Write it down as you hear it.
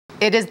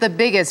It is the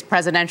biggest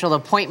presidential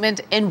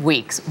appointment in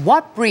weeks.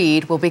 What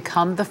breed will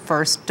become the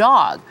first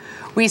dog?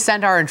 We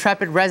sent our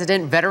intrepid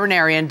resident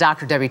veterinarian,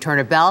 Dr. Debbye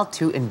Turner Bell,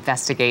 to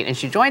investigate, and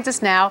she joins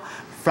us now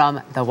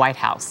from the White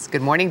House.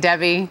 Good morning,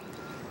 Debbie.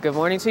 Good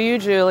morning to you,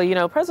 Julie. You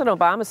know, President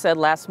Obama said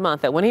last month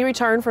that when he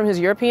returned from his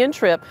European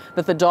trip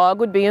that the dog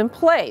would be in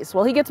place.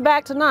 Well, he gets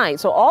back tonight,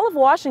 so all of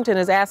Washington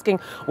is asking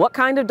what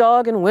kind of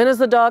dog and when is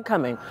the dog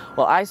coming?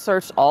 Well, I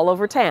searched all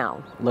over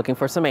town looking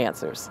for some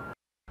answers.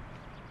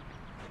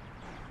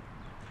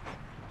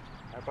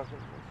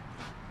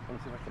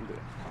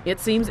 It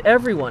seems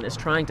everyone is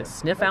trying to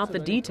sniff out the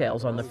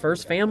details on the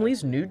first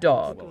family's new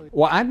dog.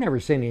 Well, I've never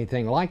seen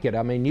anything like it.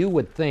 I mean, you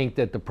would think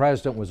that the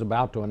president was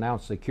about to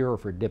announce the cure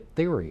for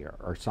diphtheria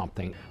or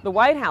something. The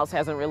White House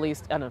hasn't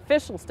released an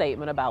official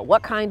statement about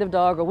what kind of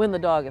dog or when the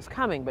dog is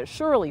coming, but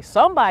surely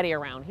somebody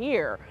around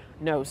here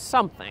knows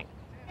something.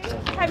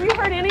 Have you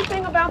heard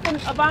anything about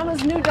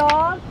Obama's new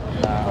dog?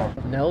 No.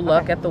 No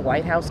luck at the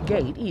White House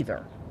gate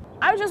either.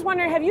 I was just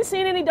wondering, have you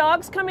seen any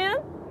dogs come in?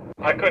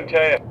 I couldn't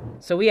tell you.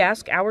 So we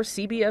asked our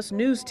CBS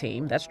News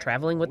team that's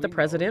traveling with the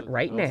president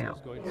right now.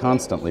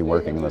 Constantly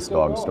working on this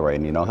dog story,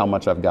 and you know how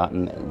much I've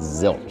gotten?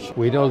 Zilch.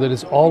 We know that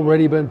it's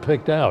already been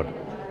picked out.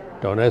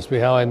 Don't ask me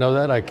how I know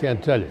that, I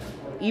can't tell you.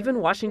 Even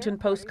Washington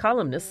Post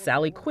columnist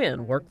Sally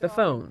Quinn worked the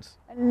phones.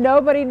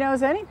 Nobody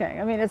knows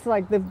anything. I mean, it's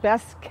like the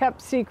best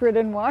kept secret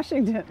in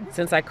Washington.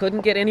 Since I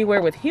couldn't get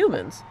anywhere with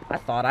humans, I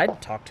thought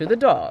I'd talk to the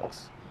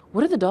dogs.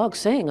 What are the dogs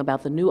saying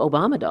about the new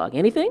Obama dog?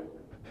 Anything?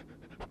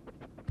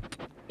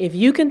 If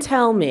you can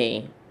tell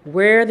me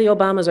where the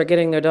Obamas are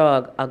getting their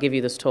dog, I'll give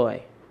you this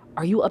toy.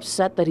 Are you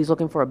upset that he's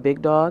looking for a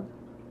big dog?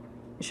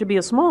 It should be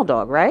a small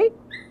dog, right?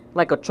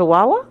 Like a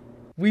Chihuahua?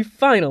 We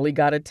finally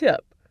got a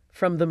tip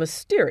from the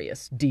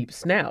mysterious Deep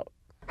Snout.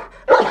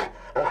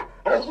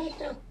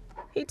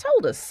 He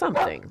told us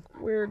something.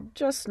 We're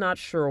just not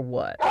sure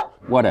what.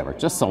 Whatever,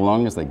 just so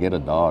long as they get a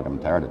dog. I'm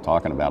tired of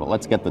talking about it.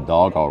 Let's get the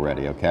dog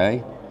already,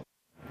 okay?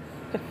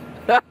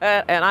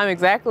 And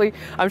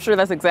I'm sure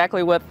that's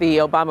exactly what the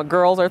Obama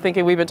girls are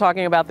thinking. We've been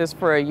talking about this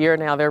for a year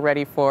now. They're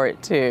ready for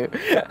it too.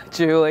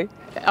 Julie?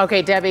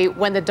 Okay, Debbie,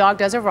 when the dog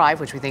does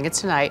arrive, which we think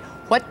it's tonight,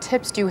 what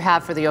tips do you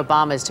have for the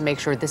Obamas to make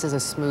sure this is a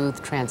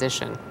smooth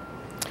transition?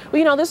 Well,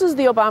 you know, this is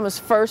the Obama's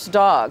first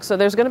dog, so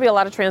there's going to be a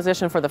lot of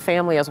transition for the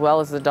family as well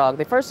as the dog.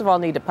 They first of all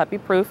need to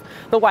puppy-proof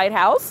the White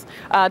House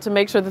to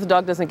make sure that the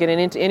dog doesn't get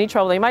into any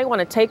trouble. They might want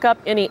to take up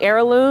any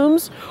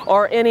heirlooms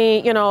or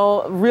any, you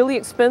know, really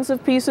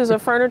expensive pieces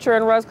of furniture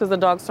and rugs because the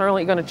dog's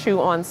certainly going to chew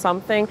on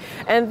something.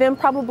 And then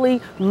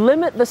probably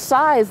limit the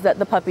size that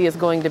the puppy is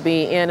going to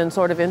be in and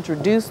sort of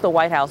introduce the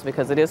White House,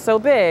 because it is so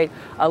big,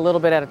 a little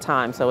bit at a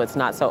time, so it's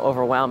not so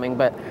overwhelming.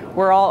 But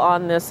we're all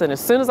on this, and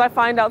as soon as I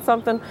find out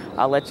something,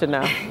 I'll let you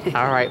know.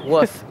 All right,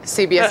 woof.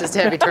 CBS's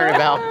Debbye Turner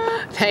Bell.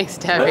 Thanks,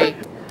 Debbie.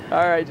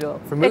 All right,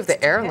 Jill. Remove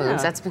the heirlooms. Yeah.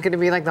 That's going to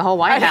be like the whole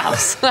White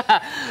House.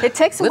 It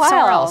takes a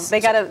while. They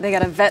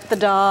gotta vet the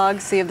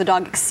dog, see if the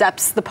dog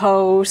accepts the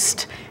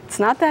post. It's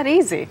not that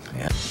easy.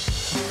 Yeah.